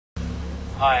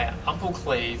Hi, I'm Paul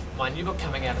Cleave. My new book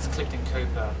coming out is Collecting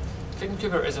Cooper. Collecting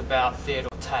Cooper is about Theodore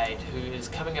Tate, who is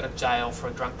coming out of jail for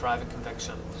a drunk driving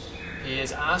conviction. He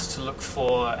is asked to look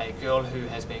for a girl who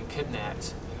has been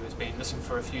kidnapped, who has been missing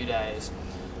for a few days,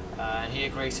 and he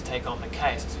agrees to take on the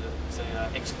case as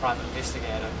an ex-private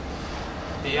investigator.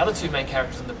 The other two main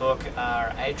characters in the book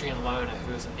are Adrian Lohner,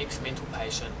 who is an ex-mental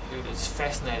patient who is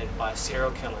fascinated by serial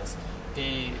killers.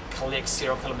 He collects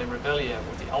serial killer memorabilia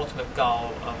with the ultimate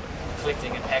goal of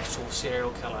collecting an actual serial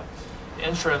killer. In the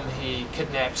interim, he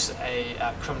kidnaps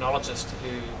a criminologist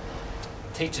who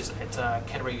teaches at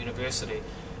Canterbury University,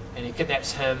 and he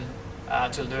kidnaps him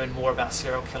to learn more about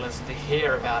serial killers and to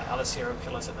hear about other serial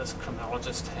killers that this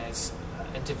criminologist has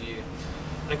interviewed.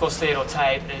 And of course, Theodore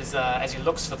Tate is, as he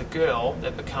looks for the girl,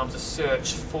 there becomes a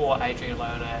search for Adrian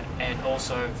Lohner and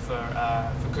also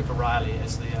for Cooper Riley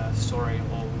as the story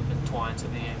all entwines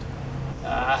at the end.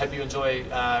 I hope you enjoy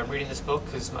reading this book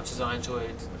as much as I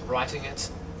enjoyed writing it,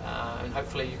 and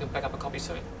hopefully you can pick up a copy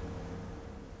soon.